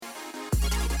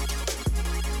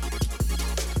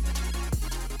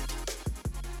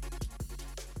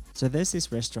So there's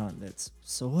this restaurant that's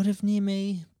sort of near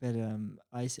me, but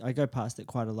I go past it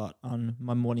quite a lot on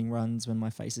my morning runs when my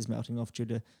face is melting off due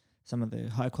to some of the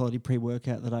high quality pre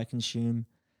workout that I consume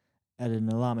at an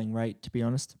alarming rate, to be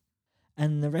honest.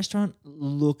 And the restaurant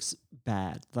looks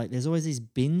bad. Like there's always these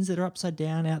bins that are upside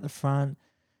down out the front.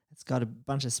 It's got a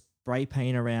bunch of spray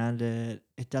paint around it.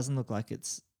 It doesn't look like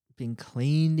it's been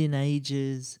cleaned in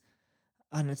ages.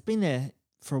 And it's been there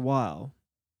for a while.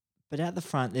 But out the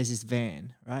front, there's this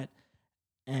van, right?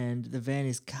 And the van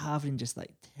is carved in just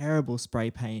like terrible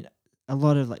spray paint, a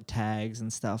lot of like tags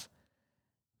and stuff.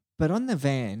 But on the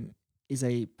van is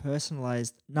a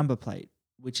personalized number plate,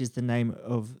 which is the name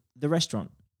of the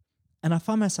restaurant. And I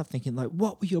find myself thinking, like,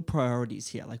 what were your priorities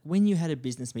here? Like, when you had a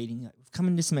business meeting, like, we've come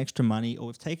into some extra money or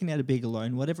we've taken out a bigger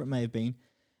loan, whatever it may have been,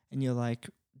 and you're like,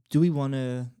 do we want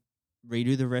to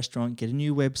redo the restaurant, get a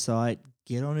new website,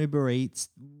 get on Uber Eats?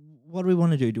 What do we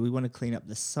want to do? Do we want to clean up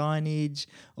the signage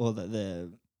or the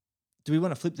do we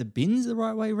want to flip the bins the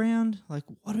right way around? Like,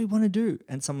 what do we want to do?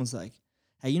 And someone's like,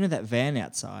 hey, you know that van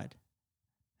outside?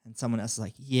 And someone else is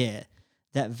like, yeah,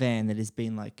 that van that has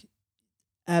been like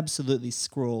absolutely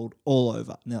scrawled all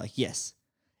over. And they're like, yes,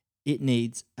 it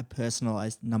needs a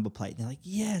personalized number plate. And they're like,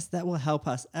 yes, that will help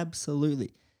us.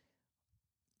 Absolutely.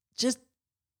 Just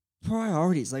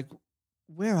priorities. Like,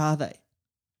 where are they?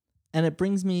 And it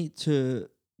brings me to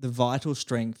the Vital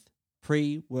Strength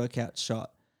pre workout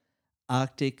shot,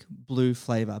 Arctic blue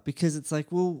flavor, because it's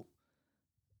like, well,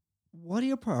 what are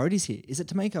your priorities here? Is it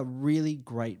to make a really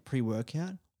great pre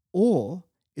workout, or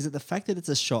is it the fact that it's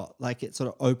a shot, like it sort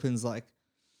of opens like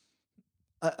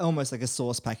almost like a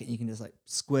sauce packet, and you can just like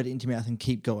squirt it into your mouth and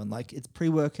keep going, like it's pre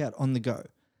workout on the go?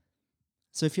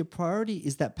 So if your priority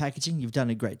is that packaging, you've done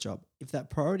a great job. If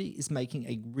that priority is making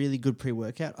a really good pre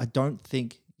workout, I don't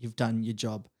think you've done your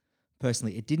job.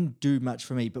 Personally, it didn't do much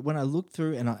for me, but when I look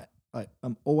through, and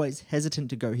I'm always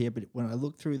hesitant to go here, but when I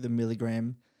look through the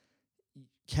milligram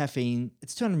caffeine,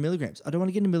 it's 200 milligrams. I don't want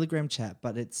to get into milligram chat,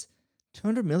 but it's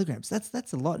 200 milligrams.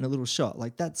 That's a lot in a little shot.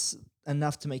 Like that's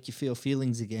enough to make you feel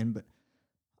feelings again. But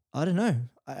I don't know.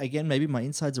 Again, maybe my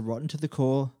insides are rotten to the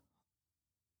core.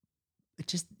 It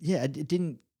just, yeah, it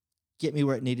didn't get me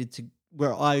where I needed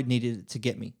it to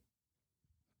get me.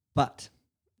 But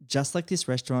just like this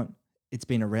restaurant, it's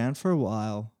been around for a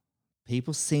while.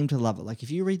 People seem to love it. Like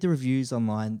if you read the reviews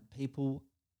online, people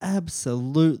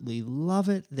absolutely love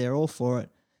it. They're all for it.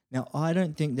 Now, I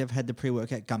don't think they've had the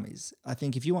pre-workout gummies. I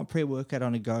think if you want pre-workout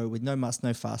on a go with no muss,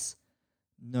 no fuss,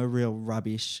 no real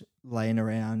rubbish laying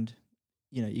around,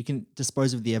 you can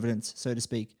dispose of the evidence, so to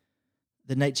speak.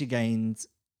 The Nature Gains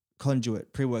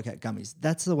Conduit pre-workout gummies,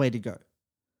 that's the way to go.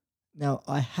 Now,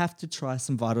 I have to try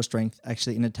some Vital Strength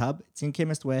actually in a tub. It's in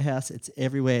Chemist Warehouse. It's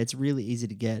everywhere. It's really easy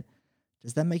to get.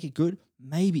 Does that make it good?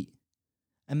 Maybe.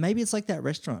 And maybe it's like that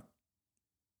restaurant.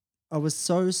 I was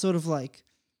so sort of like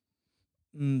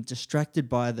distracted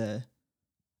by the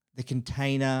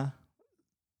container.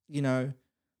 I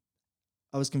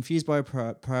was confused by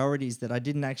priorities that I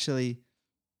didn't actually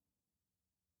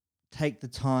take the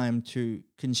time to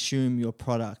consume your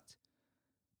product.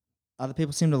 Other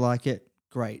people seem to like it.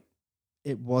 Great.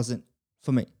 It wasn't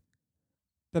for me.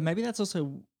 But maybe that's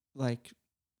also like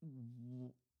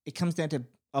it comes down to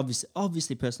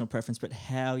obviously personal preference, but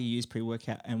how you use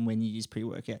pre-workout and when you use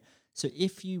pre-workout. So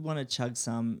if you want to chug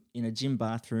some in a gym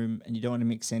bathroom and you don't want to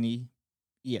mix any,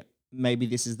 yeah, maybe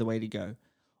this is the way to go.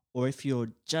 Or if you're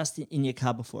just in your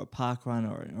car before a park run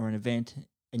or an event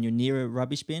and you're near a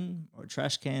rubbish bin or a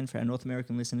trash can for our North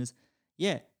American listeners,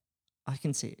 yeah, I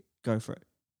can see it. Go for it.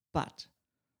 But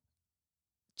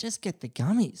just get the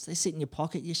gummies. They sit in your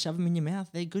pocket, you shove them in your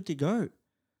mouth, they're good to go.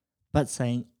 But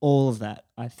saying all of that,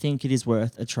 I think it is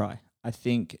worth a try. I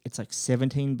think it's like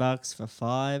 $17 for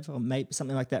 5 or maybe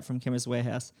something like that from Chemist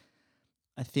Warehouse.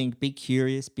 I think be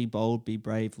curious, be bold, be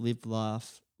brave, live,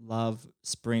 laugh, love,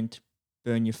 sprint,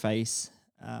 burn your face,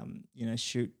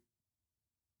 shoot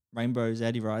rainbows out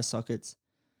of your eye sockets.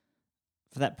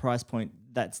 For that price point,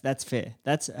 that's fair.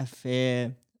 That's a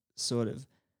fair sort of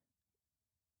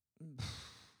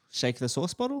shake the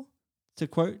sauce bottle, to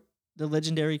quote the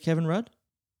legendary Kevin Rudd.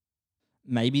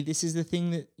 Maybe this is the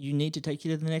thing that you need to take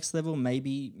you to the next level.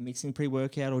 Maybe mixing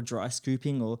pre-workout or dry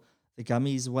scooping or the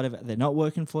gummies, whatever, they're not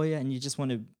working for you and you just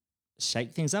want to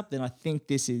shake things up, then I think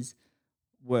this is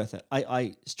worth it.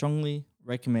 I strongly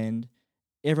recommend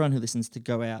everyone who listens to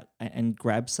go out and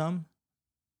grab some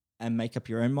and make up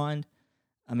your own mind.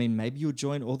 I mean, maybe you'll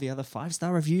join all the other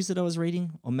 5-star reviews that I was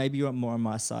reading, or maybe you're more on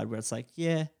my side where it's like,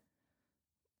 yeah,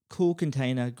 cool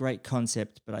container, great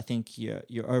concept, but I think your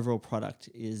overall product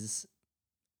is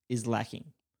lacking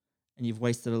and you've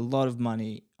wasted a lot of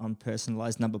money on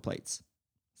personalized number plates.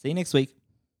 See you next week.